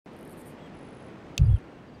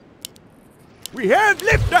We have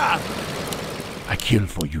liftoff! I kill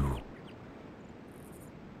for you.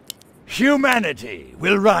 Humanity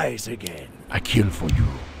will rise again. I kill for you.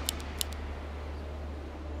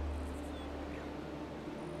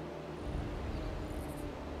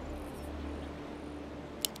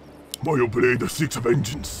 I obey the Six of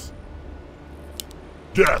Vengeance.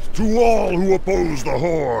 Death to all who oppose the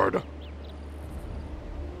Horde!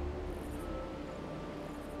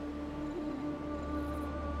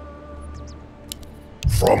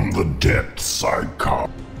 From the depths I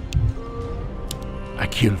come. I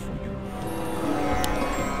kill for you.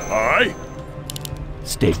 Aye?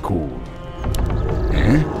 Stay cool.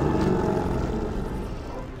 Huh?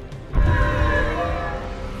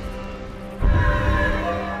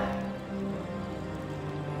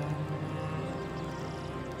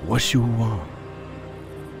 What you want?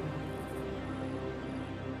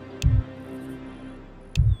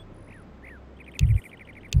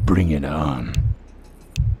 Bring it on.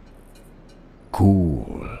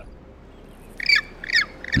 Cool.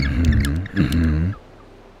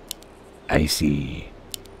 I see.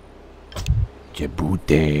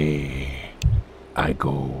 Djibouti. I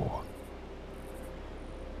go.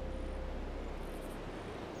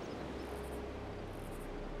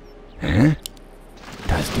 Huh?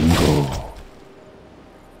 Das Dingo.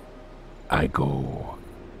 I go.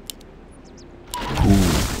 Cool.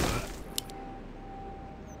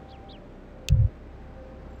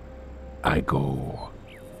 I go.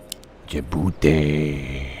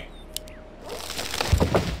 Djibouti.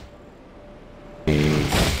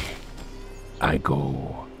 I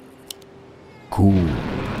go. Cool.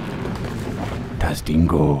 Das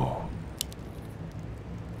Dingo.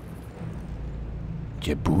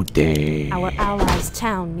 Djibouti. Our allies'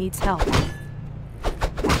 town needs help.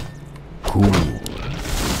 Cool.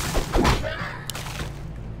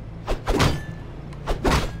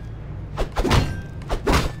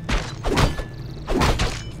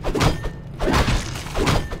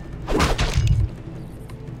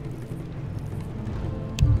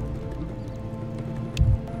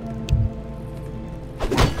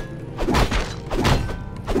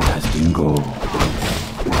 Das Dingo.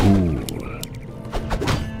 Cool.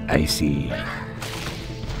 I see.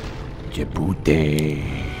 Djibouti.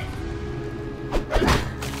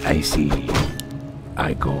 I see.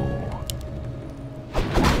 I go.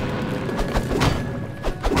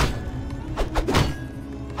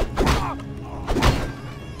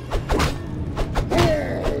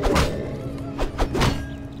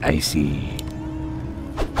 I see.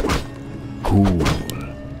 Cool.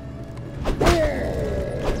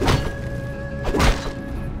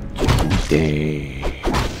 Djibouti.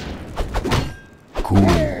 Cool.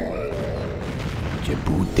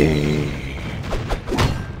 Djibouti.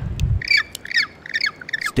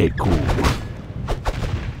 Stay cool.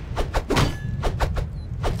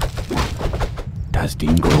 Das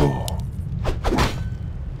Dingo.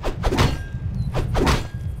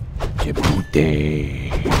 Djibouti.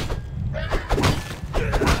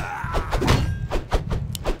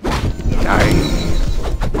 Nice.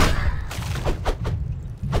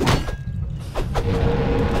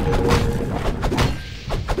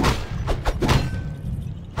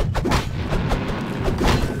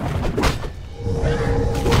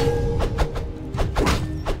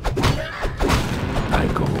 I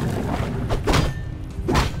go.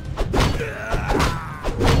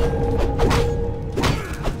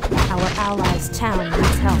 Our allies' town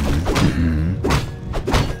needs help.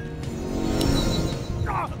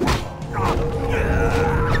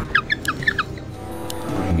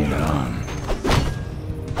 Bring it on.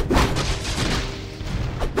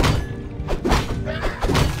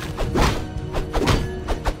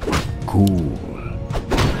 Cool.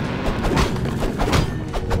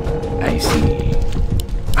 I see.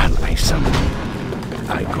 I'll ice some.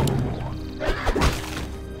 I go.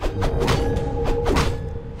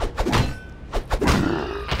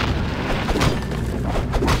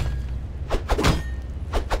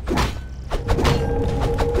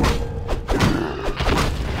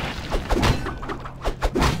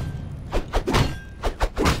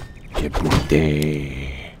 Djibouti.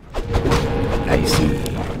 I see.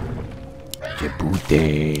 Djibouti.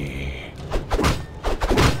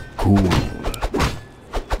 Cool.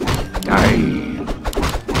 Aye.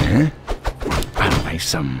 Huh? I'll buy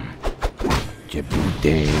some.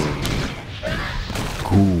 Djibouti.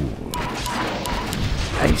 Cool.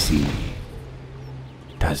 I see.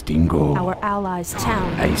 Das Dingo. Our allies'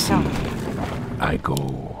 town I needs see. help. I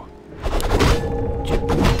go.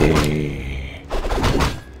 Djibouti.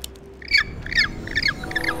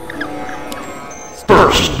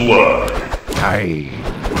 First blood! Aye.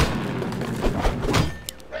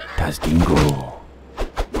 Tastingo.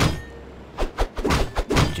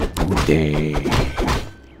 Jebute.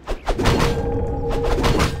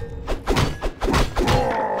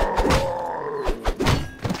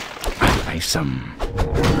 Al-Isam.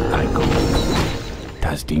 I go.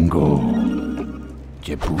 Tastingo.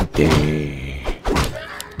 Jebute.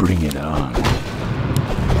 Bring it on.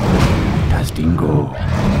 Tastingo.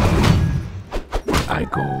 I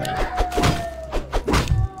go.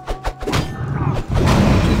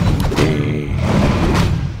 Jebute.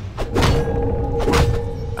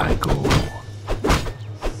 I go.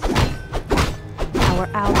 Our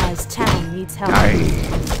allies' town needs help. Die.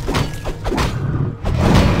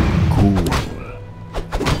 Cool.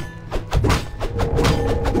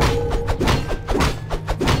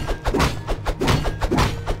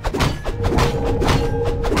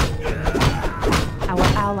 Our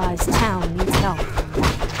allies' town needs help.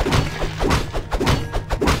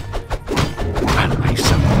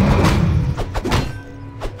 Al-Isam.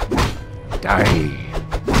 Die.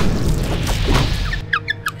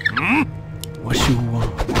 What you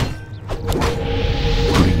want?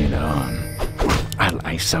 Bring it on.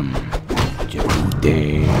 Al-Isam.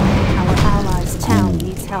 Jebute. Our allies' town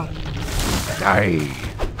needs help. Die.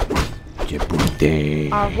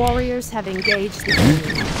 Jebute. Our warriors have engaged the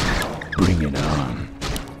enemy. Bring it on.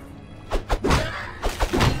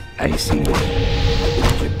 I see.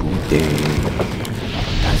 Jebute.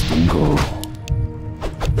 Tastingo.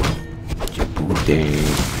 Jebute.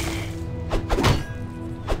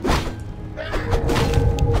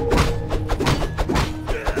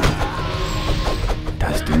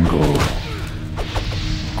 Tastingo.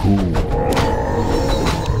 Cool.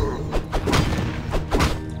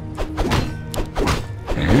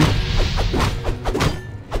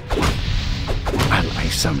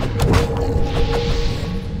 Al-Isam.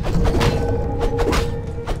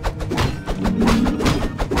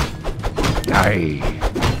 Die.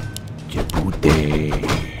 Jebute.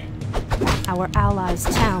 Our allies'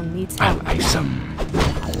 town needs help. Al-Isam.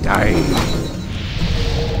 Die.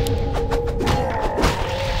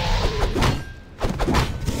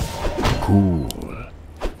 Cool.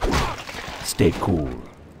 Stay cool.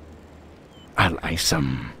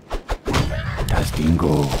 Al-Isam.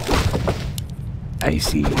 Tastingo. I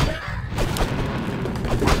see.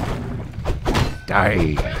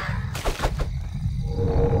 Die.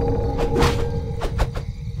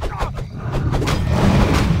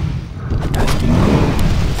 Tastingo.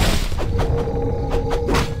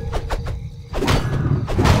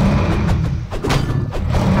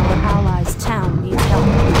 Our allies' town needs help.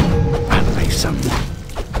 Al-Isam.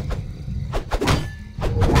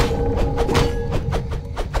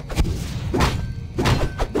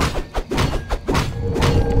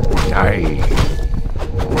 Die.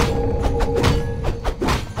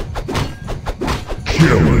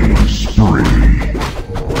 Killing spree.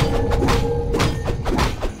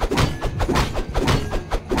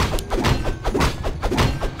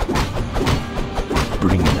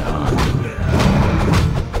 Bring it on.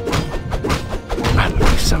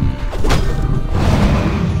 Al-Isam.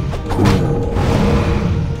 Cool.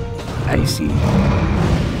 I see.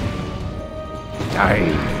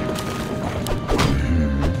 Die.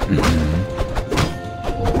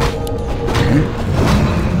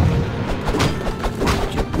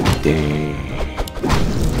 Jebute.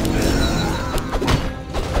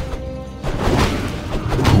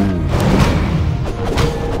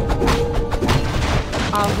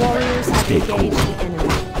 Our warriors have Stay engaged cool. the enemy.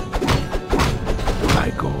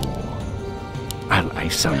 I go.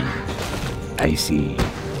 Al-Isam. I see.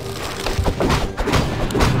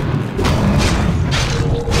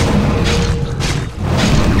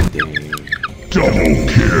 Double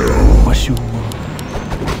kill. What you want?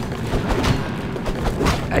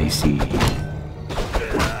 I see. Our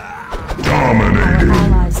Dominating.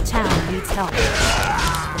 allies' town needs help.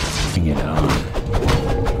 Bring it on.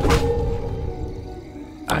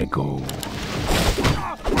 I go.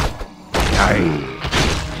 Die.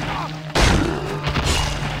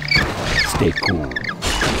 Stay cool.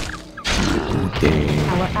 Jebute.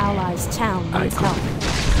 Our allies' town I needs go. help.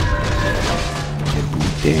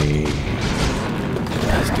 Jebute.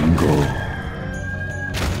 Tastingo.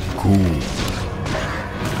 Cool.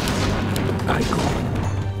 I go.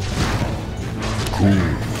 Cool.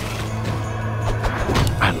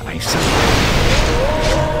 Al-Isam.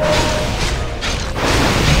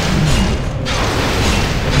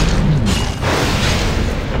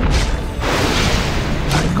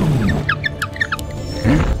 I go.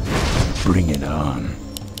 Bring it on.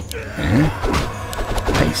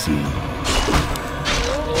 I see.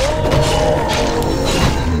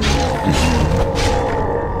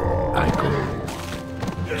 I go.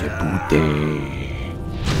 Stay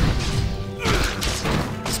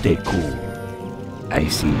cool. I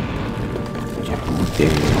see.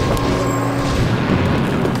 Jebute.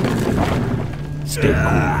 Stay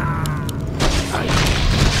cool. I go.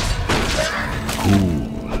 Cool.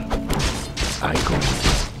 I go.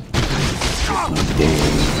 Jebute.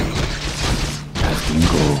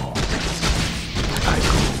 Tastingo. I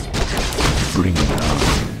go. Bring it on.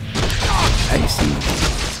 I see.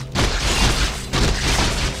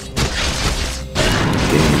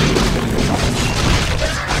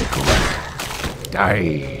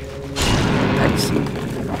 Die. I see.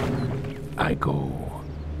 I go.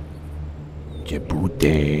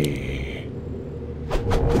 Jebute.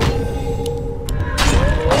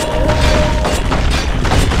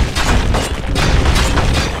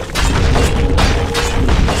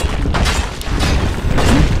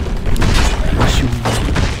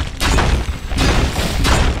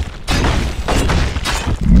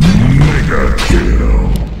 Mega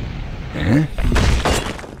kill. Huh?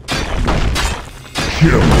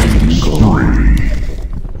 Killing spree.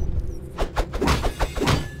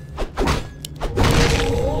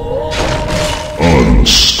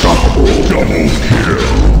 Unstoppable. Double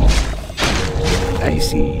kill. I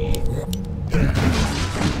see.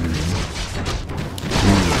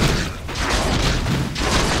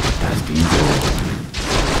 Tastingo.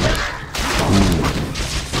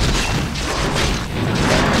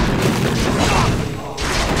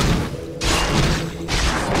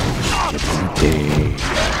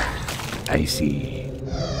 I see.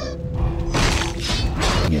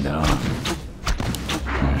 You know.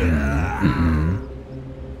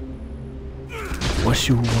 What's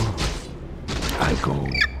you want? I go.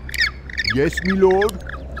 Yes, my lord.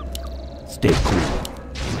 Stay cool.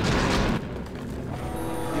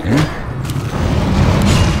 Huh?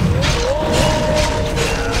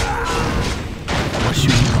 What's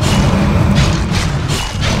you want?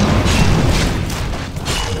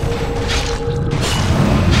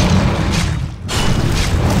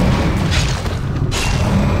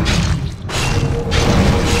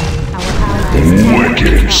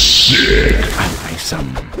 Wicked sick. I like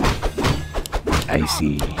some. I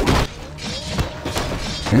see.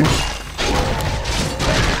 Huh?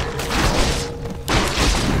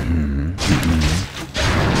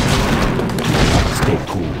 Stay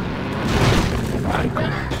cool. I go.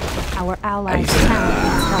 Our allies' see. town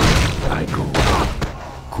needs help. I go.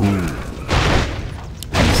 Cool.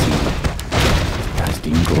 I see.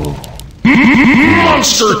 Tastingo.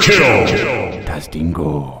 Monster kill.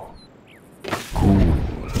 Tastingo. Cool.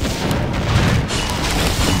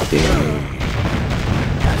 There.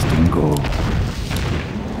 Tastingo.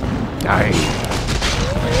 Die.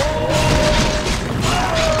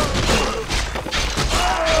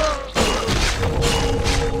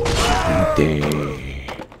 There.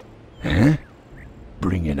 Huh?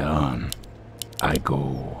 Bring it on. I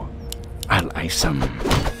go. I'll ice some.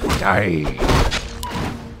 Die.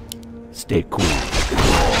 Stay cool.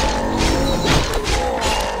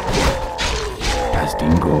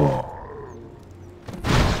 Tastingo.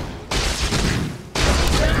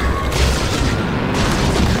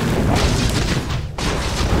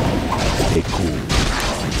 Stay cool.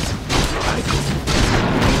 I go.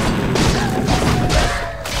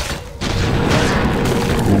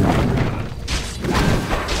 Cool.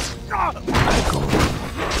 I go.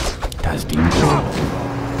 Tastingo.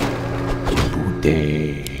 Jebute.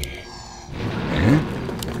 Huh?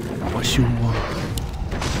 What you want?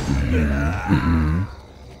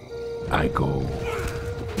 I go.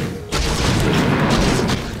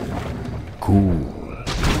 Cool.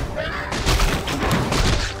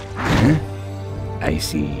 Huh? I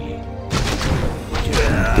see.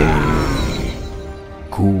 Jebute.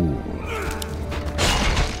 Cool.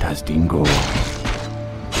 Tastingo.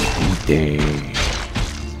 Jebute.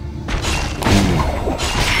 Cool.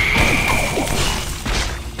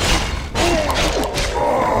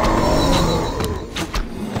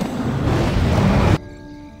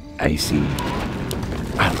 I see.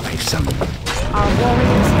 I'll like some. Our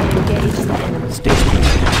warriors have engaged the enemy. Stay cool.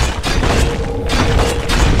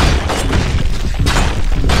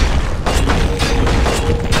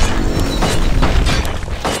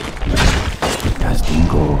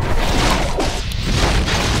 Tastingo.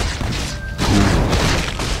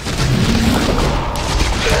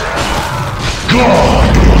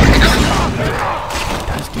 Godlike.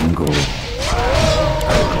 Tastingo.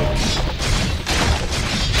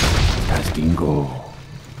 Tastingo.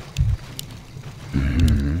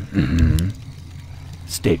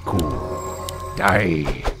 Stay cool. Die.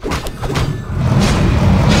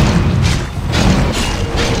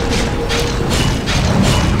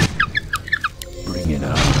 Bring it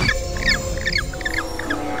on.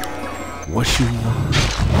 What you want?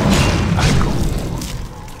 I go.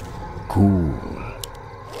 Cool.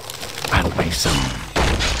 I'll buy some.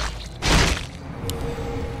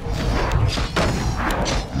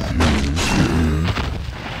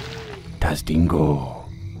 Tastingo.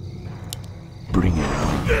 Bring it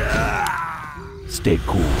on. Stay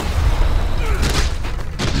cool.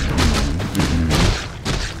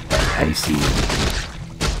 I see.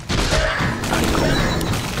 I go.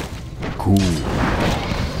 Cool.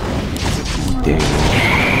 Good day.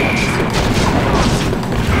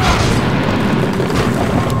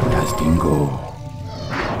 Tastingo.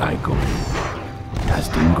 I go.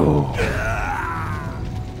 Tastingo.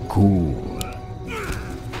 Cool.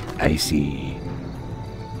 I see.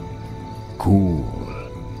 Cool.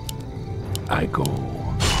 I go.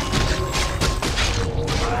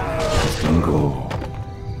 Tastingo.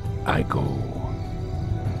 I go.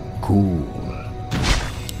 Cool.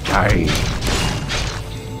 Die.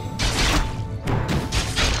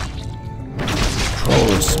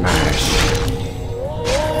 Troll smash.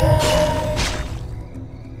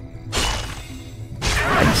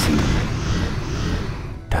 I see.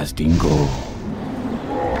 Tastingo.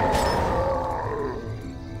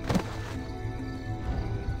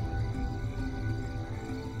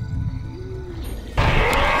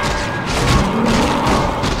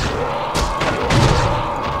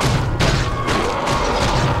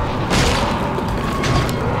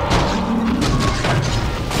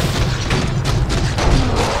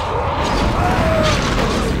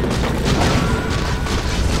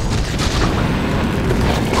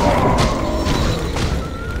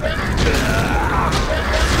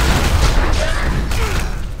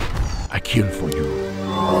 Kill for you.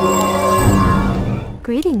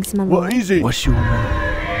 Greetings, my lord. What is it? What's your want?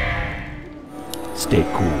 Stay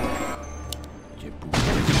cool.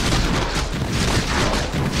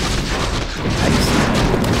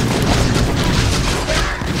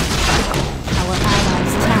 Our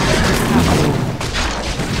allies' tower is covered.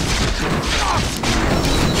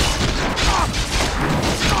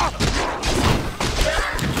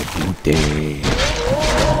 Day.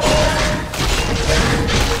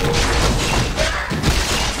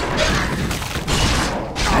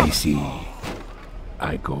 I see.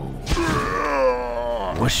 I go.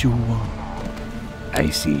 What you want? I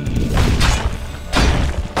see.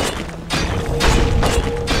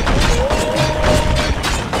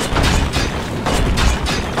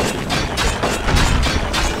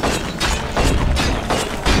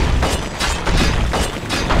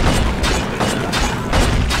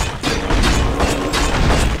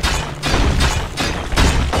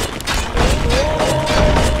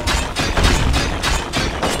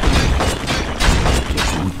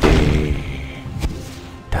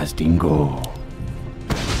 Tastingo.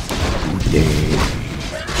 Good day.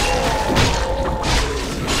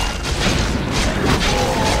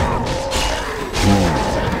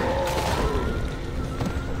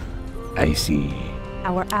 I see.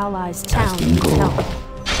 Our allies' town needs Tastingo. help.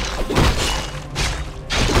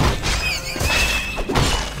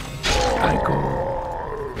 I go.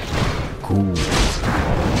 Cool.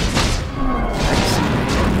 I see.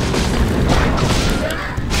 I go.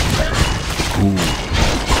 Cool.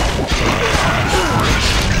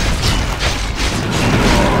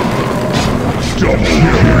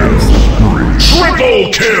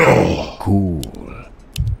 Triple kill! Cool.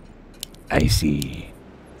 I see.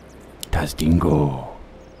 Tastingo.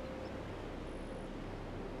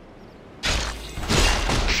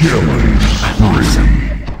 Killing spree.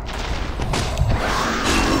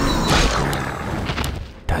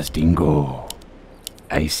 Tastingo.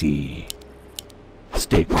 I see.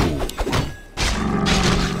 Stay cool.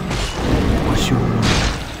 What's your want?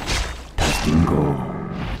 Tastingo.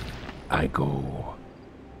 I go.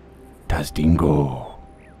 Tastingo.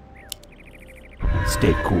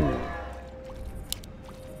 Stay cool.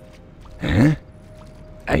 Huh?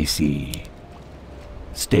 I see.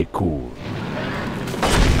 Stay cool.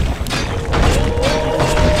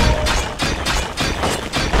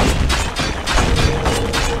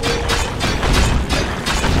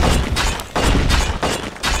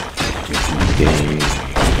 Jebute.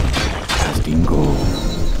 Tastingo.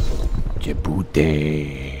 Jebute.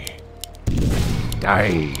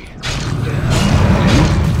 Die.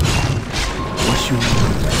 What's your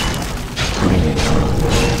want? Bring it on.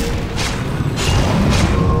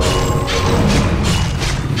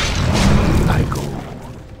 I go.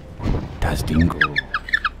 Tastingo.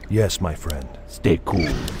 Yes, my friend. Stay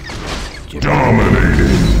cool.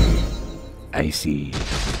 Dominating. I see.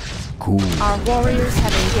 Cool. Our warriors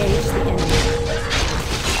have engaged the enemy.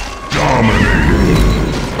 Dominating.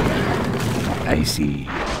 I see.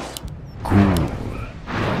 Cool.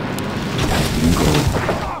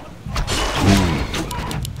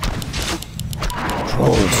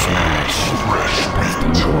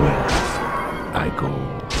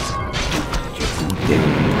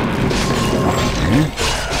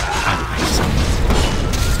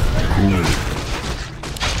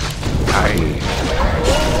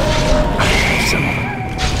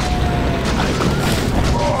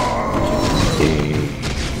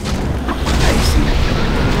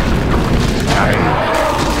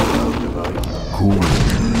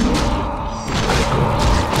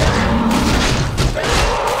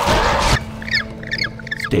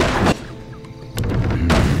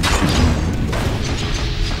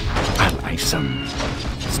 some.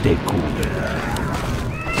 Stay cool.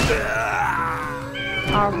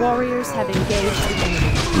 Our warriors have engaged the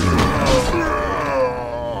enemy.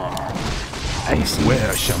 I see.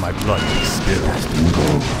 Where shall my blood be spilled? Casting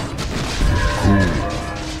go. Cool.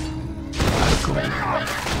 I go.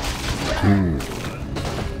 Cool.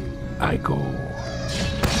 I go.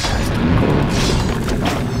 Casting go.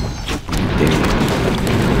 Chipute.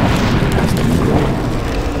 Casting go.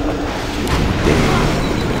 Chipute.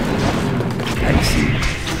 I see.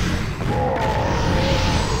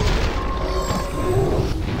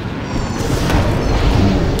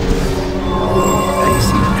 I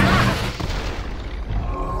see.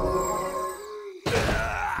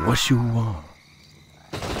 What you want?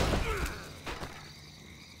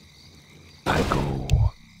 I go.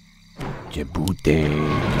 Djibouti.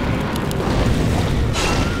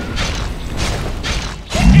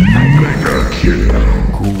 Mega kill.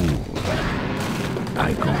 Cool. I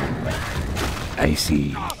go. I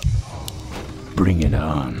see. Bring it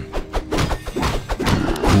on.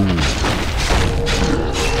 Cool.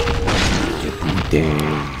 Djibouti.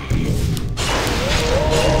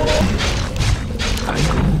 I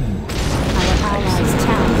go. Our allies'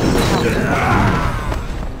 tower is held.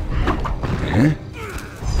 Huh?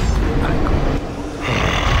 I go.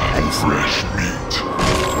 I see. Fresh meat.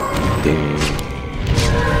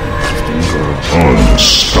 Casting go.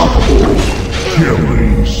 Unstoppable.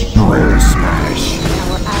 Killing spree. Smash.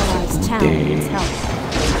 Our allies' tower is held.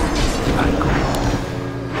 I go.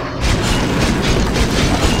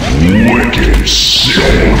 Wicked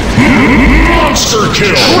sick. Monster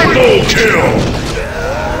kill. Triple kill.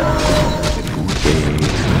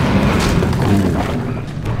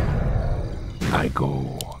 I go.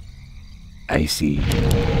 I see.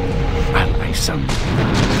 I some.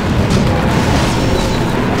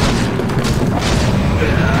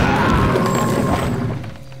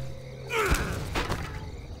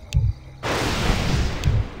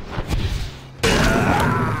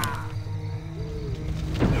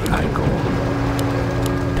 I go.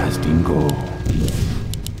 Casting go.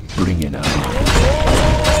 Bring it on.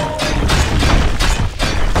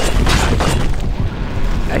 I go.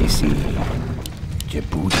 I see.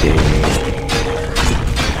 Djibouti.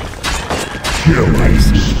 Killing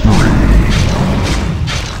spree.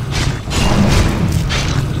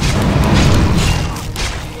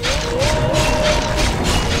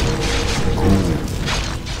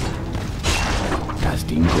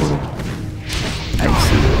 Casting go. I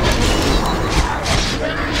see.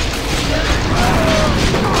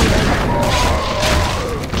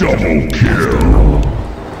 Double kill.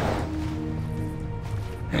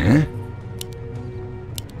 Huh?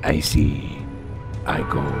 I see. I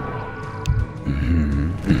go.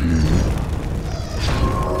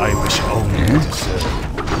 I wish only to serve.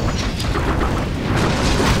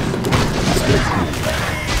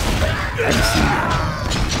 I see.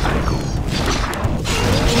 I go.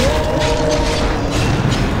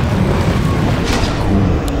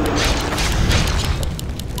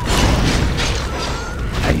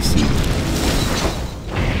 I see.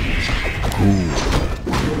 Cool.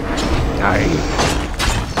 I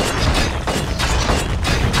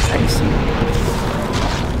see.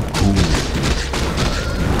 Cool.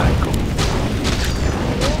 I go.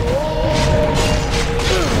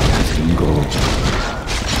 Casting go.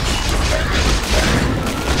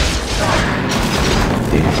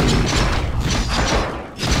 There.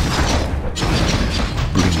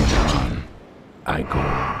 Bring it on. I go.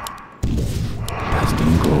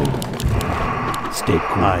 Casting go. Stay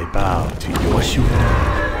cool. I bow to your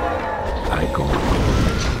I go.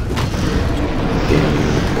 There.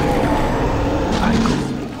 I go.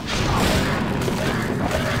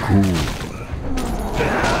 Cool.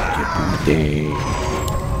 Djibouti.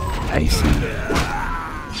 I see.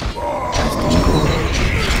 Casting go.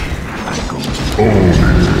 I go.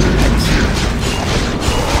 I see.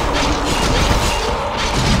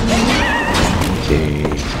 Djibouti.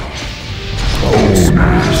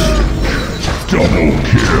 Smash. Double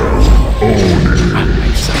kill. Own it. I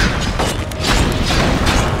see.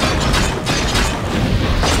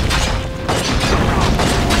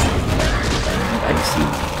 I see.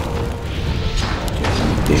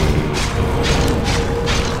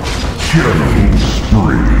 Killing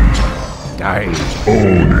spree. Die.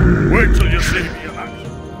 Own it. Wait till you see me.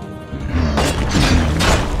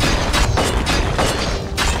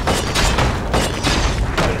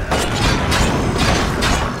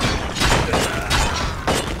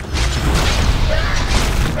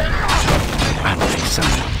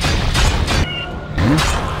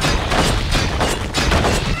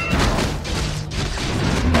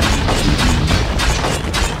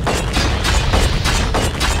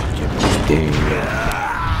 I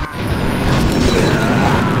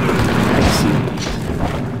see.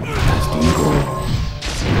 Castingo.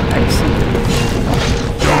 I see.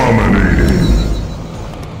 Dominating.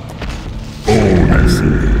 I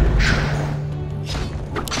see.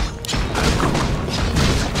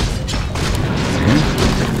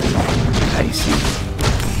 I see.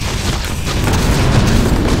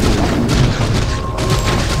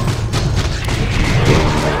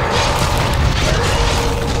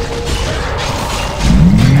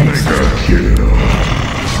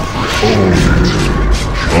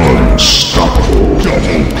 Unstoppable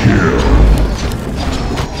double kill.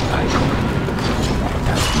 I go.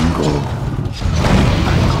 Castingo.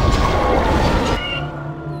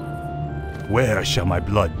 Where shall my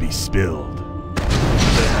blood be spilled?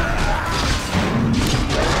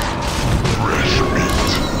 Fresh meat.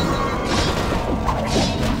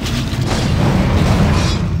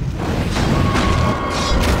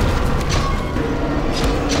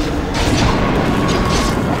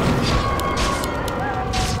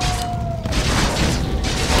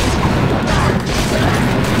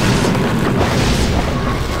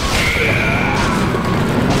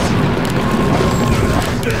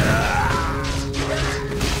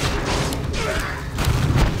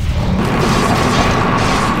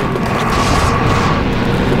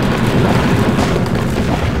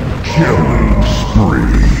 Killing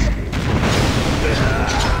spree.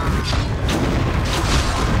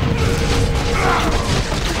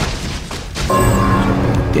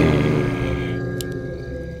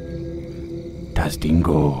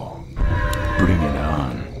 Castingo. Bring it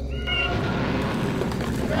on.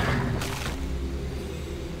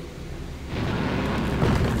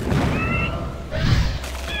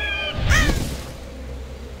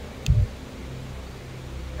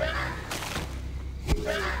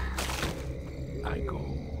 I go.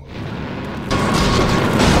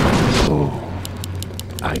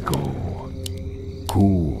 I go.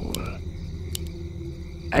 Cool.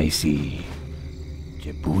 I see.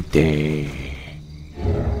 Djibouti.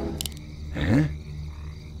 Huh?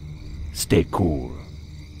 Stay cool.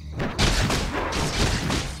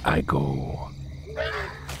 I go.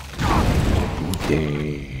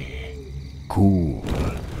 Djibouti. Cool.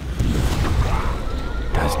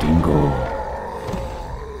 Castingo.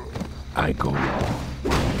 I go.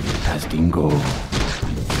 Castingo.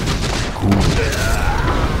 Cool.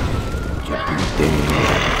 Djibouti.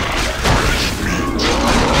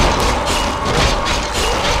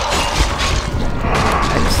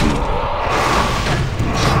 I see.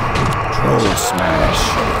 Troll smash.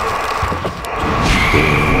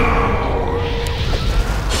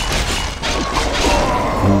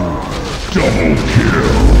 Cool. Double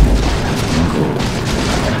kill.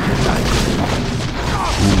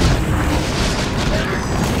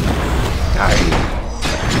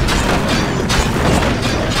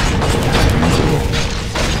 Castingo.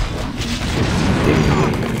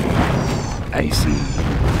 I see.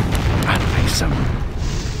 And I summon.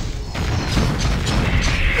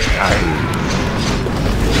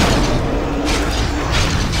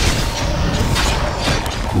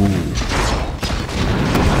 Cool.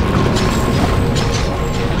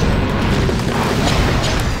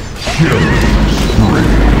 Killing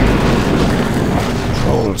spree.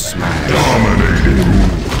 Troll smash. Dominating.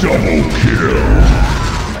 Double kill.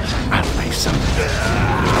 And I summon.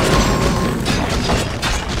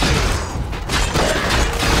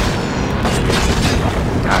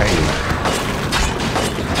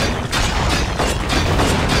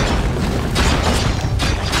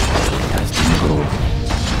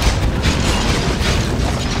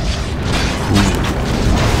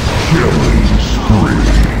 Killing spree.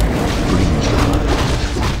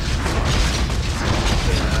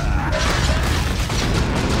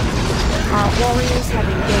 Our warriors have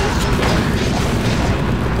engaged.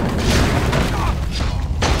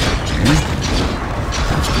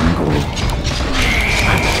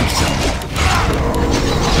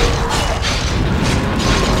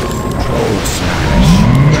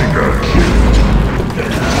 Mega kill.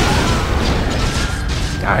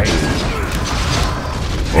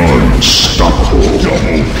 Unstoppable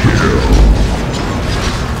double kill.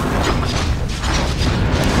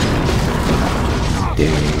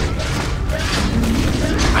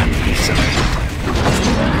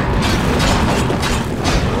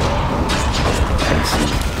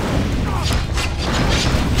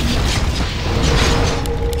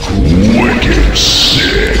 Wicked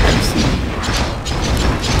sick.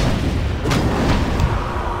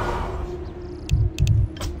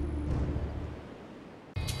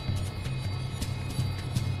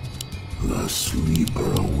 The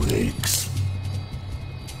sleeper awakes.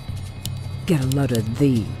 Get a load of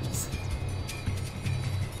these.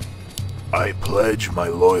 I pledge my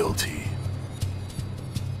loyalty.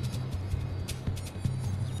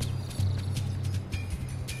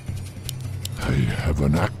 I have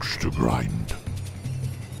an axe to grind.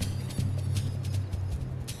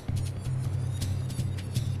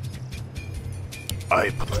 I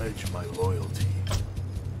pledge my loyalty.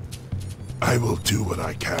 I will do what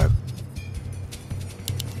I can.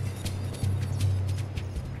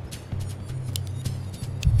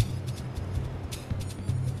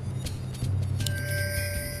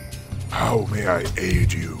 How may I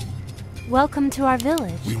aid you? Welcome to our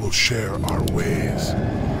village. We will share our ways.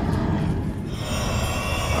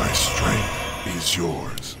 My strength is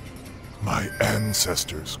yours. My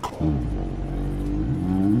ancestors call.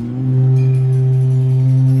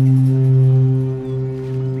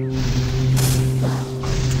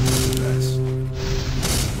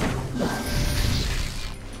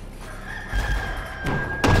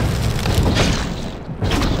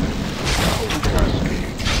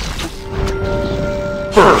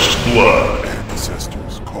 First blood.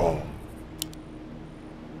 Ancestors call.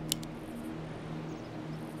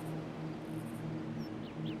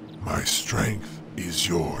 My strength is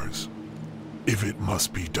yours, if it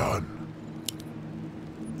must be done.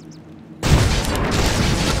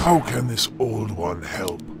 How can this old one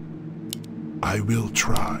help? I will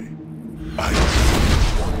try. I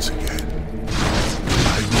will once again.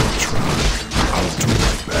 I will try. I'll do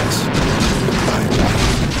my best. I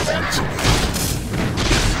will once again.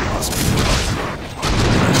 Must be done.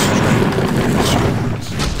 My strength is yours.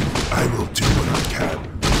 I will do what I can.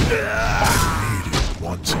 I need it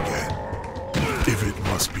once again. If it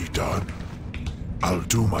must be done, I'll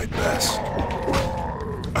do my best.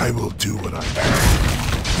 I will do what I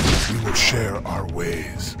can. We will share our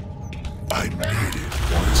ways. I need it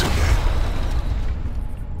once again.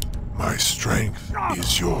 My strength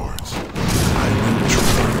is yours. I will try.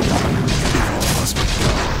 If it must be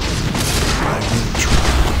done, I will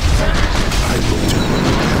try. I will do what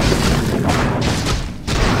I can.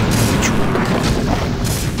 I will try.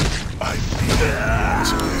 I need it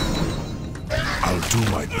once again. I'll do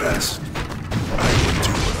my best. I will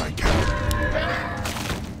do what I can.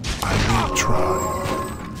 I will try.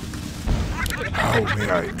 How may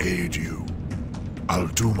I aid you? I'll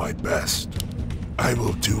do my best. I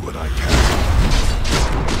will do what I can.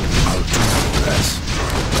 I'll do my best.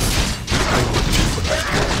 I will do what I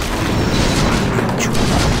can. I will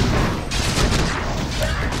try.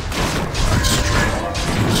 My strength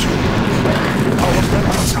is yours. Our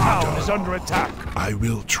town is under attack. I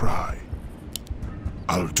will try.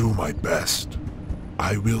 I'll do my best.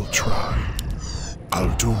 I will try.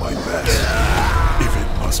 I'll do my best. If it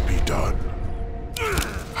must be done.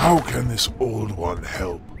 How can this old one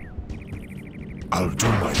help? I'll do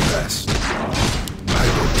my best. I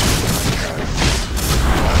will do what I can.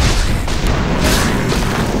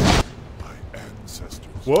 My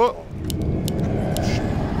ancestors. What?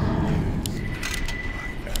 My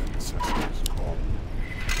ancestors call.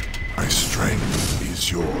 My strength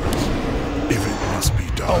is yours. If it must be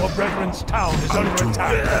done. Our brethren's town is I'll under do my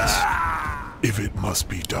attack. best. If it must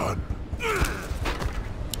be done.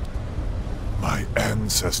 My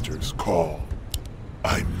ancestors call.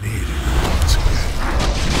 I'm needed once again.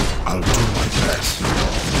 I'll do my best. We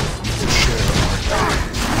will share our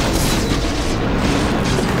days.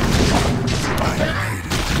 I'm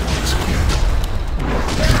needed once again.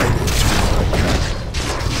 I will do what I can.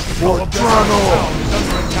 Our brethren's town is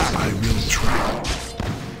under attack. I will try.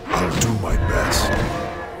 I'll do my best.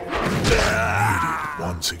 I'm needed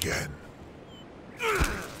once again.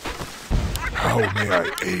 How may I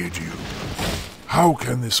aid you? How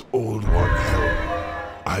can this old one help?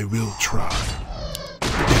 I will try.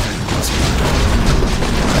 If it must be done,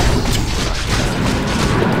 I will do what I can.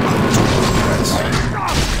 I'll do my best.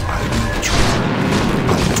 I will try.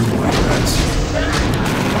 I'll do my best.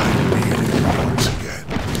 I need it once again.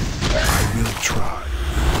 I will try.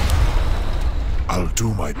 I'll do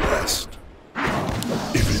my best.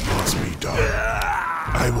 If it must be done,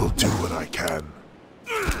 I will do what I can.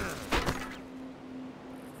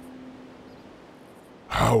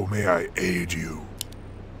 How may I aid you?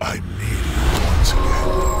 I'm needed once again.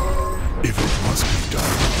 If it must be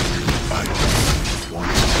done, I need it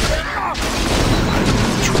once again. I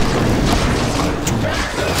will try. I'll do my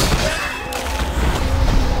best.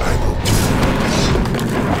 I will do what I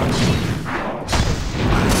can.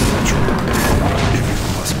 I will try. If it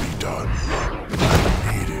must be done, I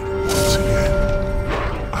need it once again.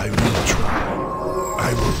 I will try.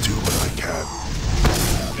 I will do what I can.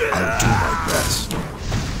 I'll do my best.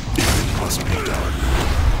 If it must be done,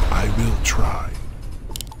 I will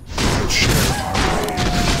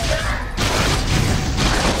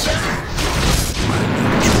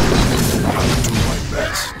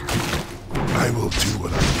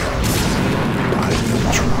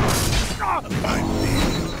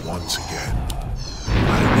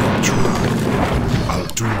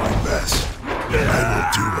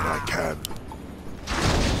do what I can.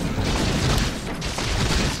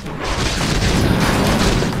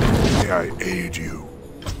 May I aid you?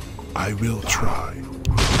 I will try.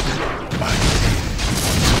 I need it.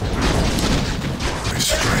 My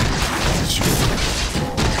strength is yours.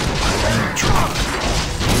 I will try.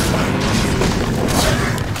 I need it once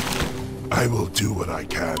again. I will do what I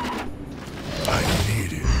can. I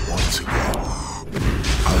need it once again.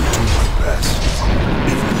 I'll do my best.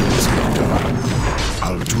 If it must be done,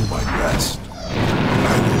 I'll do my best.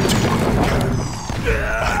 I will do what I can.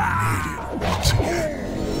 I need it once again.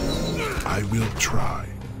 I will try.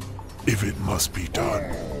 If it must be done,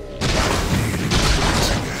 I need it once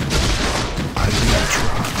again. I will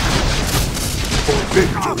try. For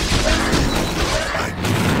victory! I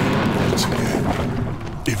need it once again.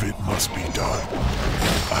 If it must be done,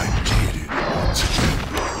 I need it once again.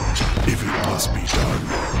 If it must be done,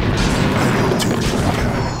 I will do what I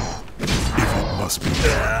can. If it must be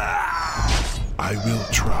done, I will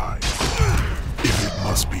try. If it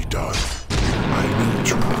must be done, I will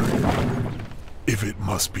try. If it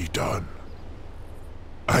must be done,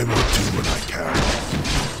 I will do what I can.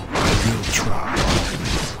 I will try.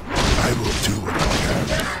 I will do what I can.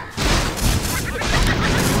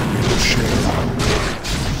 We will share our ways.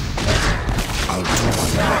 I'll do my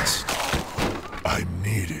best. I'm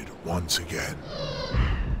needed once again.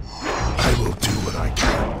 I will do what I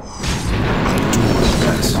can. I'll do my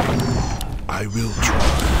best. I will try.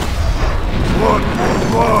 Blood for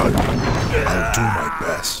blood! I'll do my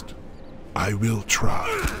best. I will try.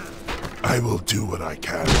 I will do what I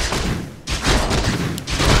can.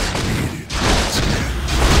 I'm needed once again.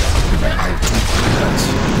 I'll do my best.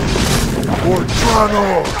 For Toronto!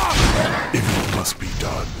 If it must be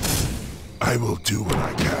done, I will do what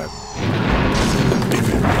I can. If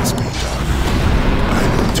it must be done, I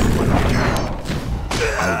will do what I can.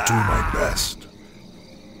 I'll do my best.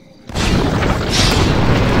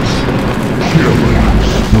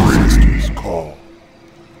 Sisters call.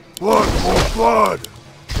 Blood for blood!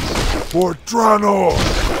 For Drano!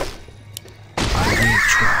 I will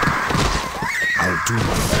try. I'll do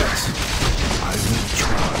my best. I will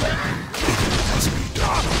try. If it must be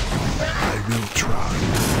done, I will try.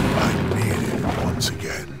 I need it once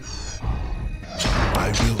again. I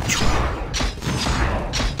will try.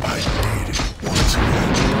 I need it once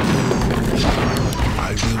again.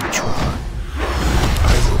 I will try.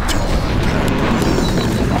 I will do what I can.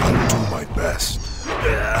 I'll do my best.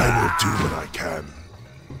 I will do what I can.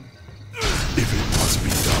 If it must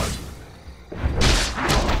be done,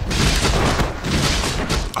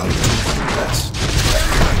 I'll do my best.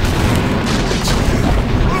 I need it once again.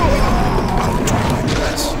 I'll do my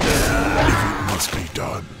best. If it must be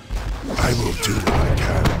done, I will do what I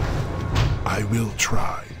can. I will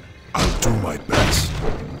try. I'll do my best.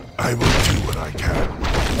 I will do what I can.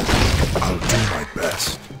 I'll do my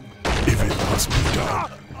best. If it must be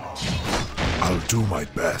done, I'll do my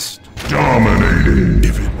best. Dominating.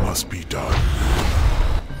 If it must be done,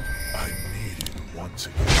 I need it once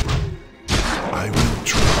again. I will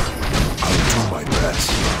try. I'll do my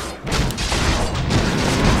best.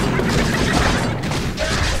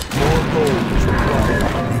 More gold is required.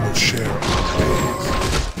 We will share our days.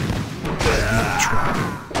 I will try.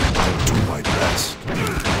 I'll do my best.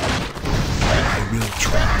 I will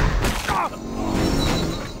try.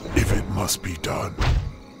 If it must be done,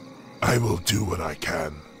 I will do what I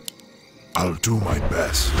can. I'll do my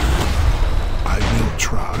best. I will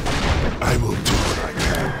try. I will do what I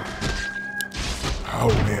can. How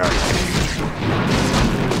may I aid you?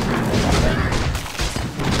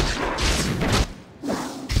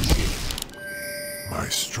 My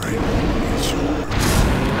strength is yours.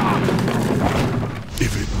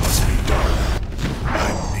 If it must be done, I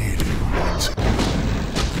need it once again.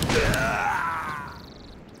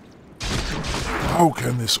 How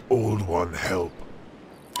can this old one help?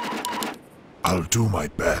 I'll do my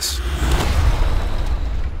best.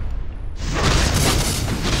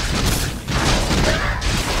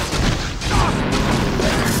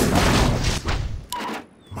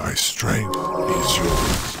 My strength is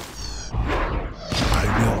yours. I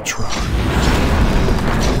will try.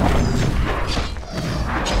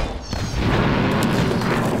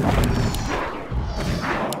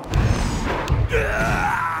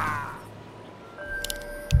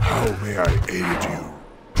 How may I aid you?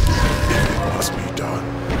 If it must be done.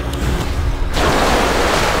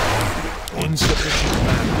 Insufficient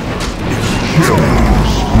mana.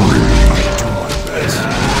 I'll do my best.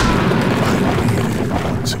 I need it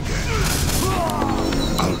once again.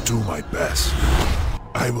 I'll do my best.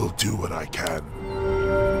 I will do what I can.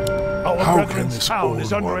 Our How can brethren's this town old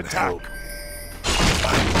is under one attack. help?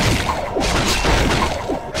 I need it once again.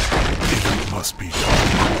 must be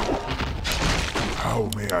done. How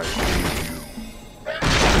may I aid you?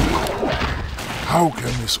 How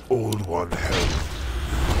can this old one help?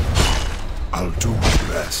 I'll do my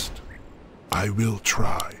best. I will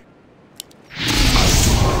try. I'll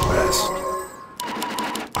do my best.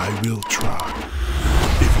 I will try.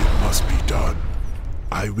 If it must be done,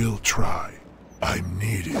 I will try. I'm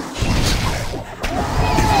needed once again.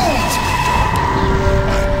 If it must be done,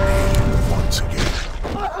 I'm needed once again.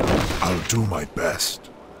 I'll do my best.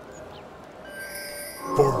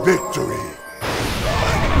 For victory!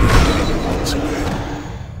 I'm needed once again.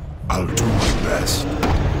 I'll do my best.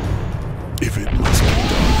 If it must be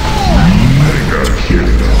done,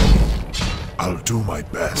 I'll do my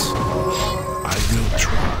best. I will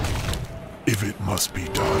try. If it must be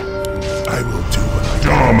done, I will do what I can.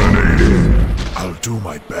 Dominating! I'll do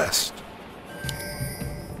my best.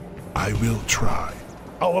 I will try.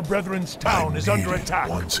 Our brethren's town is under attack.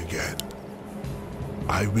 Once again.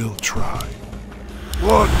 I will try.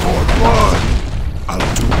 Blood for blood!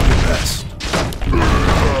 I'll do my best.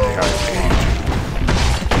 May I aid you?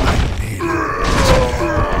 I need it once again.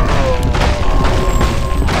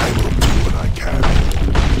 I will do what I can.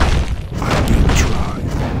 I will try.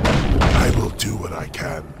 I will do what I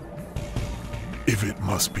can. If it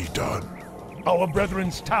must be done, Our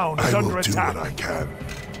brethren's town is under attack. I will do what I can.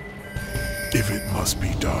 If it must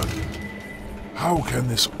be done. How can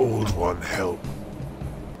this old one help?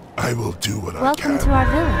 I will do what I can. Welcome to our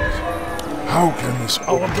village. How can this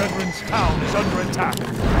Our brethren's town is under attack.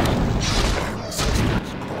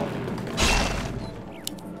 ancestors call?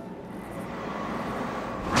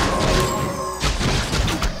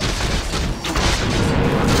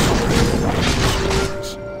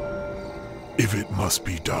 If it must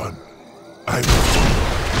be done, I will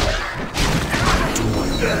do my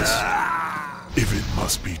best. If it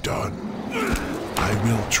must be done, I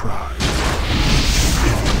will try.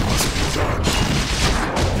 If it must be done,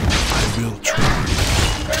 I will try.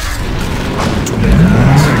 I'll do my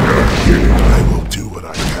best. I will do what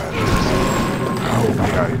I can. How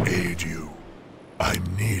may I aid you? I'm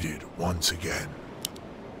needed once again.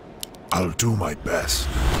 I'll do my best.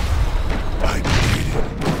 I'm needed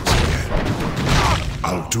once again.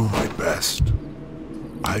 I'll do my best.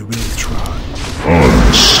 I will try.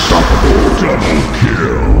 Unstoppable double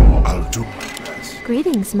kill. I'll do my best.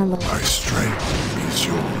 Greetings, my lord. My strength is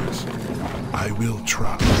yours. I will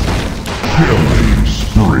try. Killing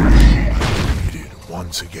spree. I need it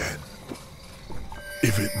once again.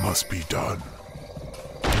 If it must be done,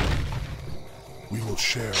 we will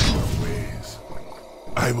share our ways.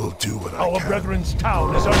 I will do what I Our can. brethren's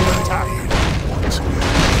town is under attack. I need it once again.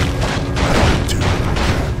 I will do what I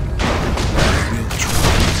can. I will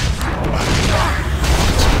try. I need it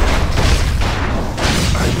once again.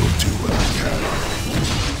 I will do what I can.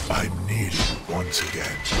 I'm needed once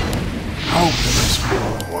again. How can this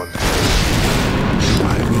old one help? I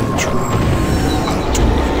will try. I'll do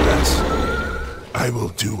my best. I will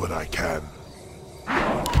do what I can.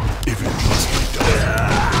 If it must be done,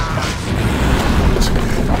 I'm needed once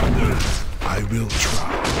again. I will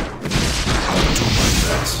try. I'll do my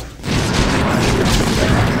best. I will do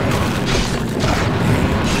what I can. I'm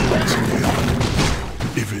needed once again.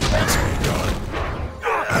 If it must be done,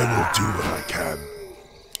 I will do what I can.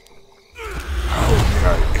 How may I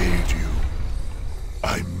aid you?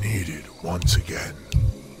 I'm needed once again.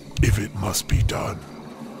 If it must be done,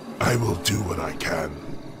 I will do what I can.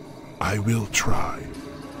 I will try.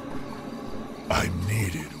 I'm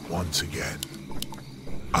needed once again.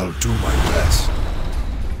 I'll do my best.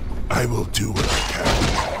 I will do what I can.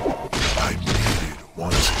 I'm needed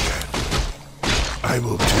once again. I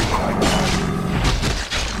will do what I can.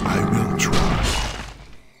 I will try.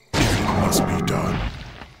 If it must be done,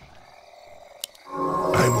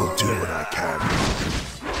 I will do what I can.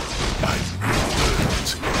 I'm needed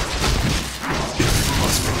once again. If it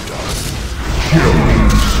must be done, Killing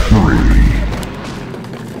spree.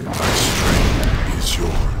 my strength is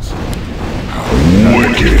yours.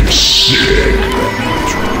 Wicked sick.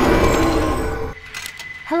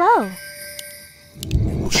 Hello.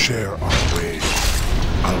 We will share our ways.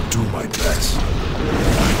 I'll do my best. I'm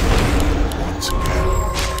needed once again.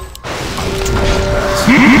 I'll do my best.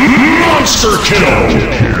 Monster kill.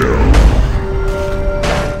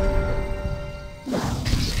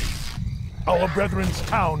 Our brethren's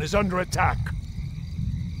town is under attack.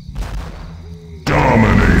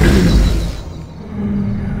 Dominating.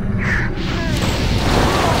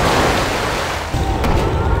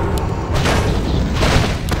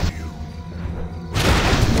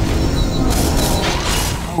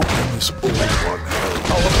 How can this old one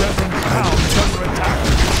help? Our brethren's town is under attack.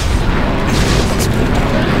 If it must be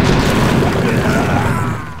done,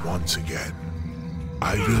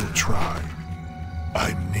 I will try.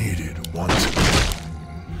 I'm needed once again.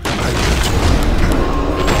 I will do what I can.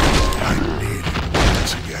 I'm needed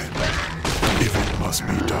once again. If it must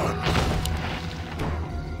be done.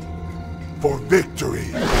 For victory,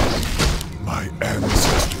 my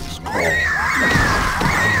ancestors call.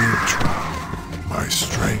 I will try. My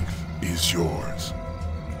strength is yours.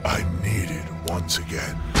 I'm needed once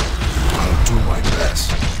again. I'll do my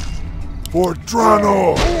best. For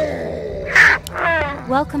Drano!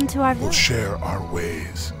 Welcome to our We'll village. share our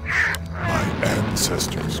ways. My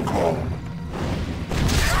ancestors call.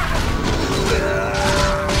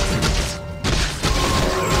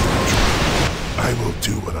 I will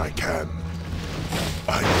do what I can.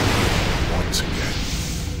 I will once again.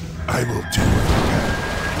 I will do what I can.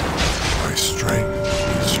 My strength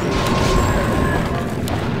is yours.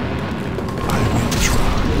 I will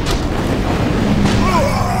try.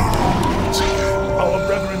 Once again. Our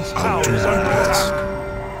brethren's I'll town do is my under best. attack.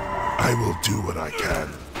 I will do what I can.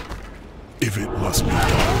 If it must be done,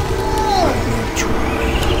 I will try.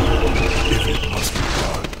 If it must be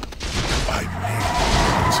done, I need it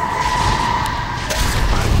once again.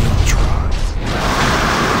 I will try.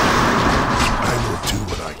 I will do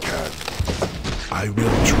what I can. I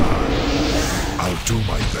will try. I'll do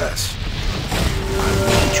my best. I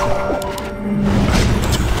will try. I will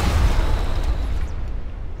do.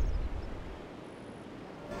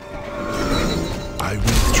 I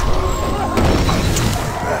will try. I'll do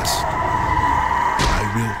my best. I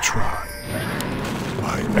will try.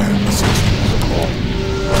 My ancestors call.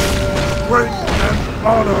 Rank and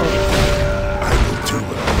honor. I will do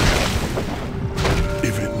what I can.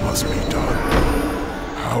 If it must be done.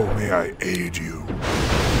 How may I aid you?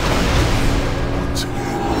 Once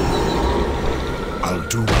again. I'll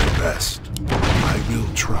do my best. I will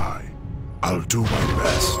try. I'll do my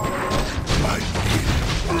best. I need it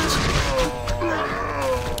once again.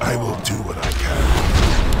 I will do what I can.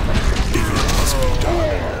 If it must be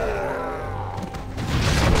done.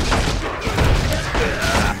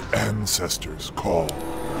 My ancestors call.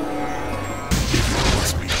 If it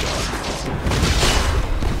must be done.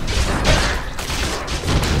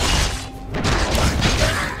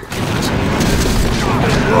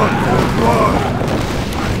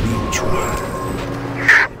 I will try.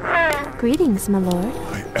 Greetings, my lord.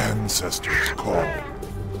 My ancestors call.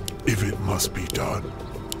 If it must be done,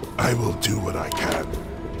 I will do what I can.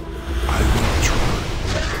 I will try.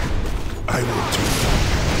 I will do what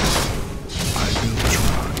I will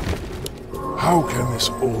try. How can this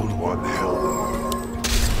old one help?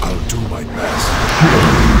 I'll do my best.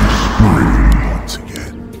 Once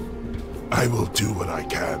again. I will do what I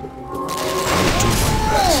can. I'll do my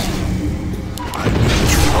best. I will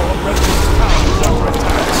try. Our brethren's town is under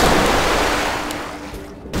attack.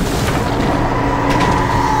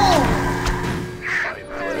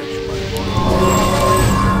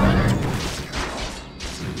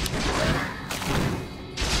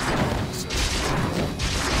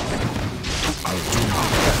 I'll do my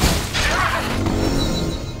best.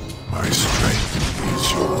 My strength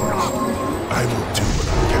is yours. I will do what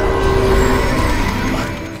I can.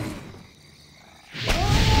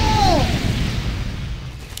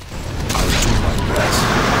 I'll do my best.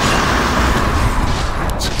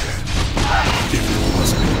 Once again, if it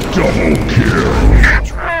must be done. Double kill.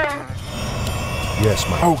 Yes,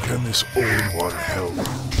 my. How can this old one help?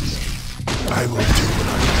 I will do what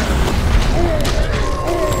I can.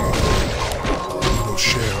 We will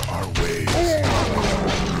share our ways.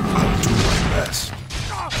 I'll do my best.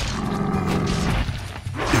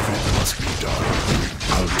 If it must be done,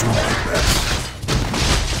 I'll do my best.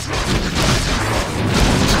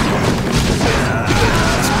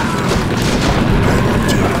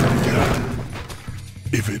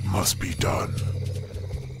 If it must be done,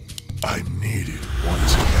 I'm needed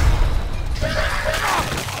once again.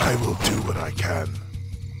 I will do what I can.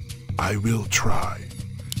 I will try.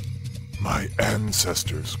 My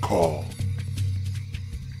ancestors call.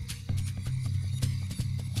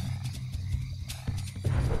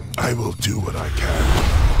 I will do what I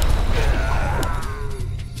can.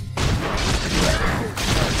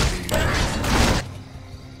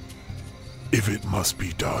 If it must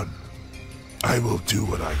be done, I will do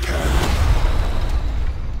what I can.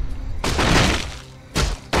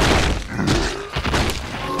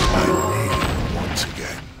 I'm needed once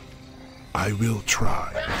again. I will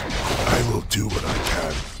try. I will do what I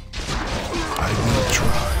can. I will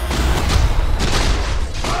try.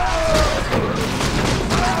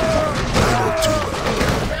 I will do what I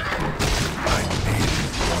can. I'm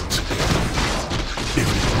needed once again. If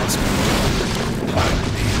it must be done, I'm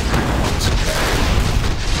needed once again.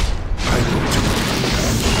 I will do what I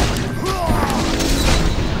can.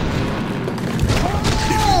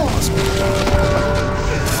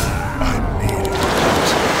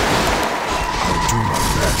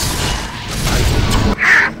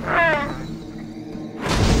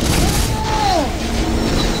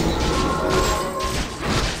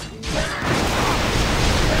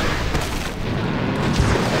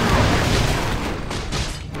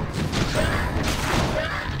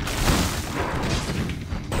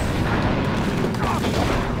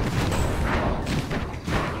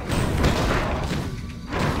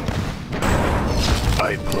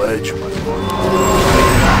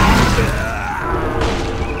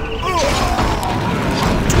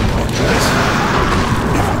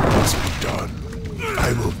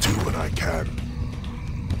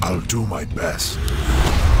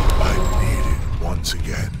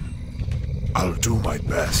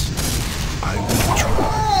 best. I will try.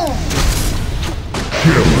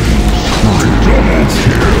 Killing spree. Double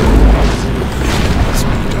kill. Must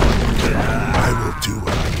be done. I will do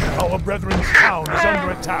what I can. Our brethren's town is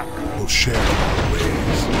under attack. We'll share our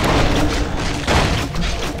ways.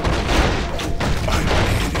 I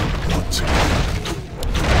need it once again.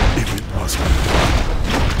 If it must be done.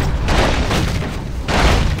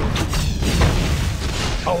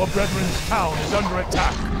 Our brethren's town is under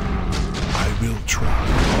attack. I will try.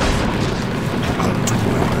 I'll do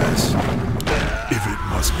my best. If it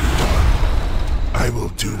must be done. I will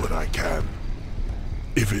do what I can.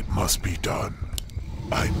 If it must be done.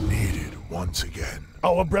 I'm needed once again.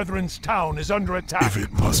 Our brethren's town is under attack. If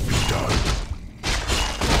it must be done.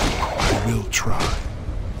 I will try.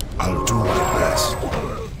 I'll do my best.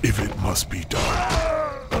 If it must be done.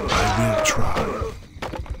 I will try.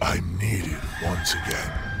 I'm needed once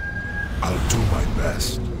again. I'll do my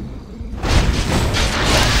best.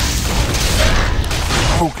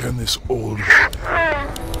 How can this old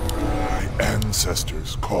my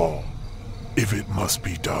ancestors call? If it must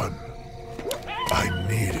be done. I'm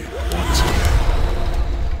needed once again.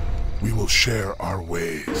 We will share our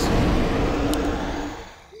ways.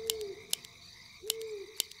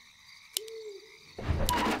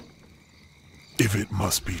 If it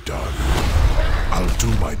must be done, I'll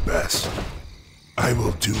do my best. I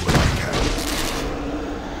will do what I can.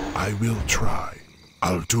 I will try.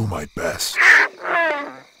 I'll do my best.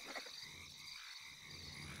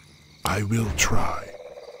 I will try.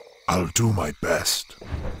 I'll do my best.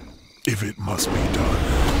 If it must be done,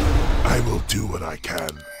 I will do what I can.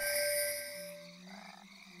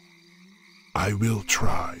 I will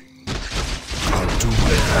try. I'll do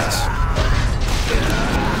my best.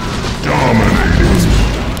 Dominating.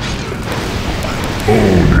 Own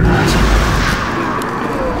it.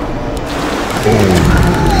 Own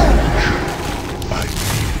it. I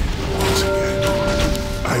need it once again.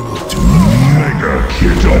 I will do it. Mega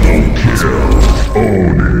kill. Double kill.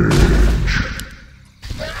 Own it.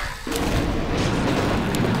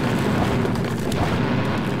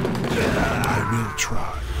 I will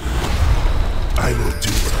try. I will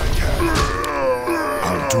do what I can.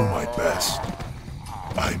 I'll do my best.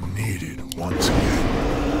 I'm needed once again.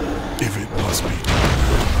 If it must be done.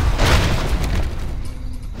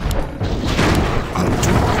 I'll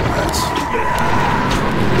do my best.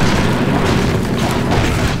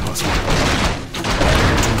 If it must be done.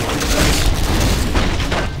 I'll do my best.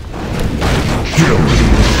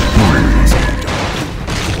 Killing spree.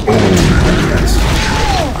 Own it. Yes.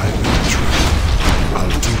 I will try.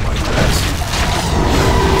 I'll do my best.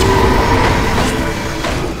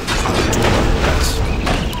 I'll do my best.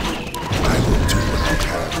 I will do what I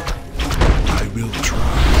can. I will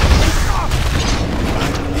try. I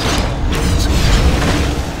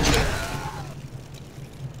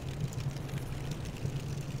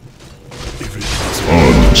if it must be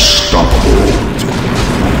Unstoppable.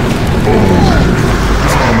 Own it.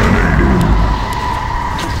 Dominating.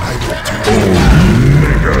 I will do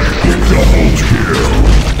Mega double kill.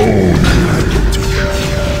 Own it. I will do what I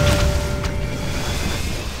can.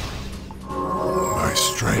 My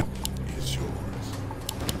strength is yours.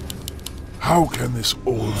 How can this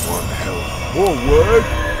old one help? More word.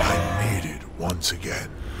 I'm needed once again.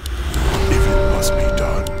 If it must be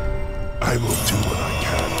done, I will do what I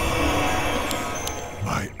can.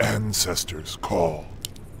 My ancestors call.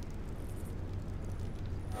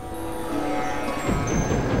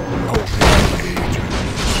 Help me, aged.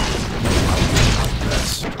 I'll do my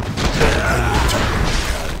best. I will do what I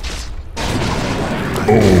can.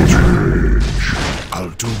 Own it.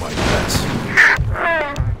 I'll do my best.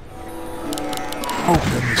 How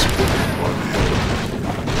can this old one help?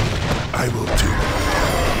 I will do what I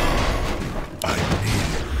can. I'm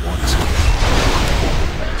needed once again.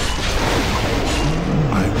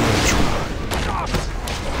 I will try.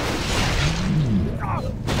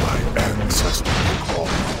 My ancestors call.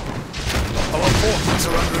 Our forces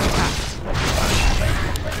are under attack. I'm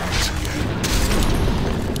needed once again.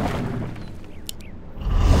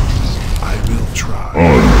 I will try.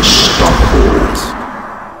 Unstoppable.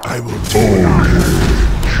 I will do what I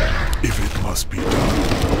can. If it must be done,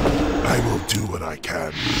 I will do what I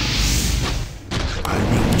can. I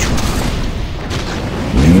will try.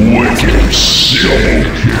 Wicked double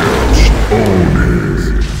kill. Own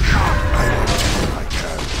it. I will do what I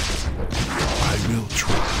can. I will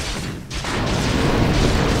try.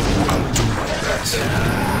 I'll do my best.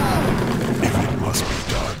 If it must be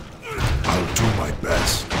done, I'll do my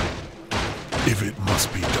best. If it must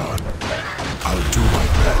be done, I'll do my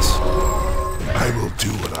best. I will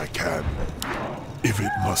do what I can. If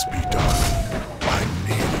it must be done, I'm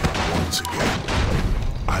needed once again.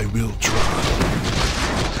 I will try.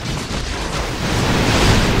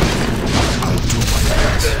 I'll do my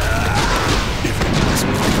best. If it must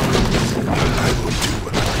be done, I will do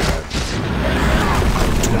what I can.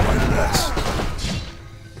 I'll do my best.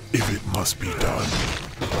 If it must be done,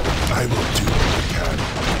 I will do what I can.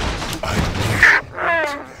 I need it.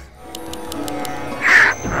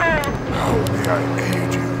 How may I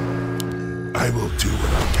aid you? I will do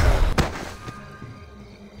what I can.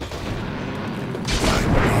 I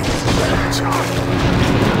need it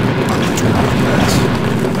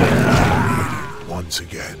once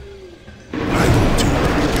again. I will do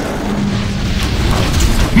what I can. I'll do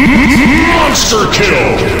my best. Monster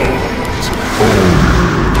kill!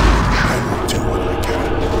 I will do what I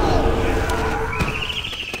can.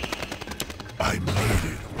 I need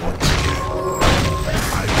it once again.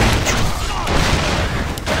 I will try.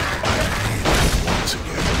 I need it once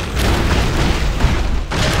again.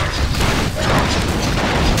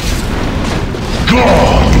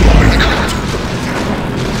 Godlike!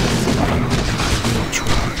 I will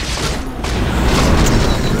try. I'll do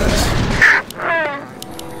my best.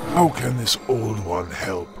 How can this old one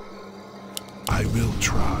help? I will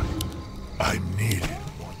try. I need it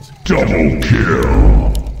once again. Double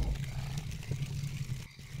kill!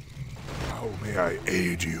 How may I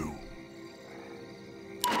aid you?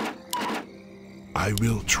 I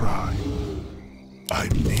will try. I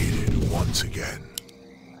need it once again.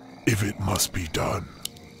 If it must be done,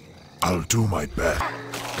 I'll do my best.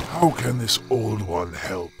 How can this old one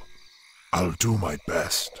help? I'll do my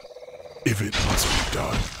best. If it must be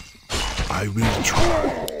done, I will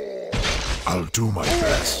try. I'll do my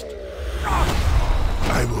best.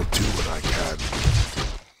 I will do what I can.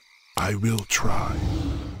 I will try.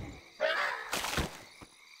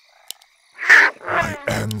 My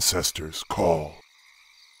ancestors call.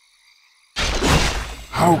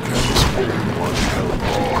 How can this old one help?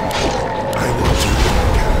 I will do what I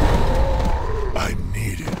can. I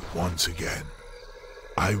need it once again.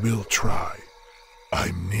 I will try.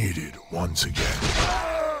 I need it once again.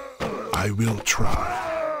 I will try.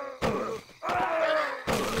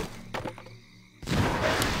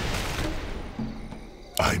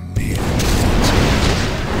 I need it once again.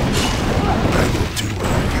 I will do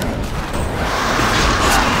what I can.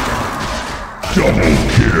 Double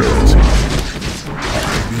kill!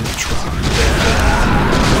 I will try.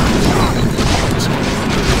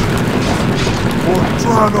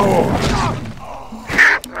 Fortrano!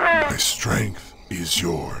 My strength is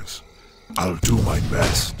yours. I'll do my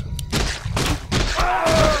best.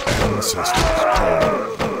 Ancestors call.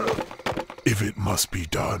 If it must be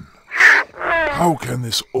done. How can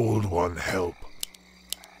this old one help?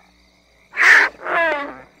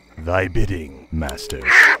 Thy bidding, master.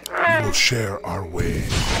 We will share our way.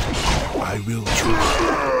 I will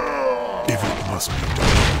try. If it must be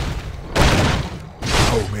done.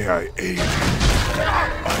 How may I aid you?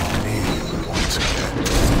 I need you once again.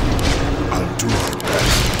 I'll do my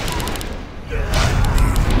best. I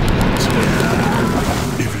need it once again.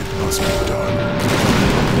 If it must be done.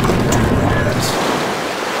 I'll do my best.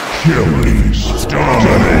 Killing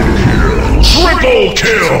Double kill! Triple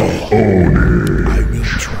kill! Oni! I will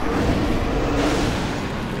try.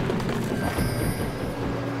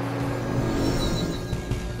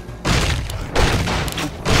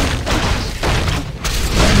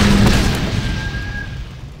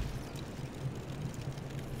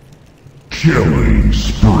 Killing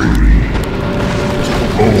spree!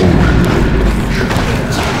 Oni!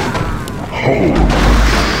 Holy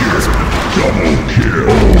shit! Double kill!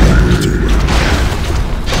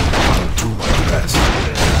 I'll do my best.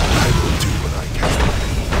 I will do what I can.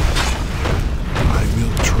 I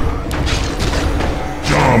will try.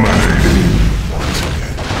 Dominating! Once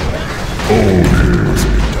again. Oni! Must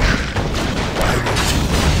be done. I will do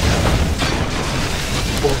what I can.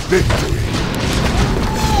 For victory.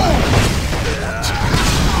 Once again.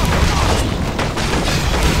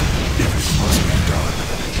 If it must be done.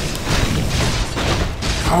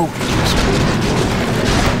 How can this old one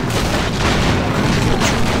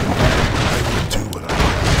I will do what I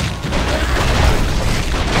can.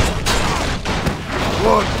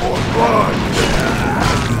 Blood for blood!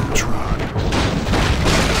 I will try.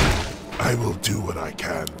 I will do what I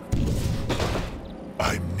can.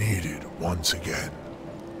 I'm needed once again.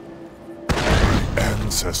 My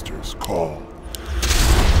ancestors call.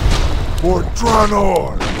 For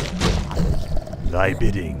Dranor! Thy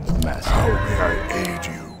bidding, master. How may I aid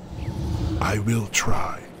you? I will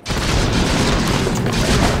try.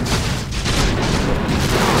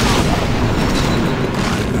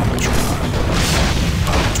 I will try.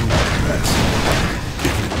 I'll do my best.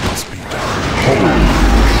 If it must be done. Holy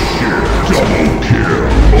shit! Double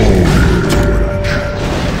kill!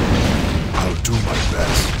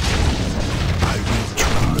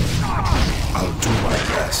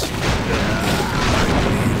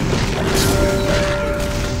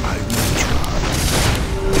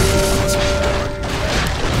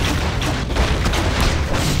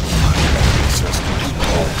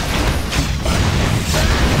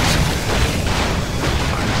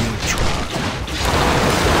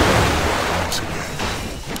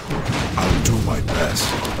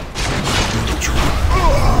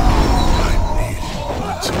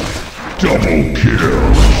 Double kill.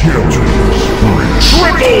 Killing spree.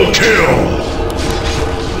 Triple kill.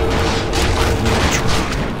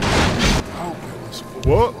 How can this...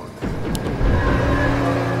 What?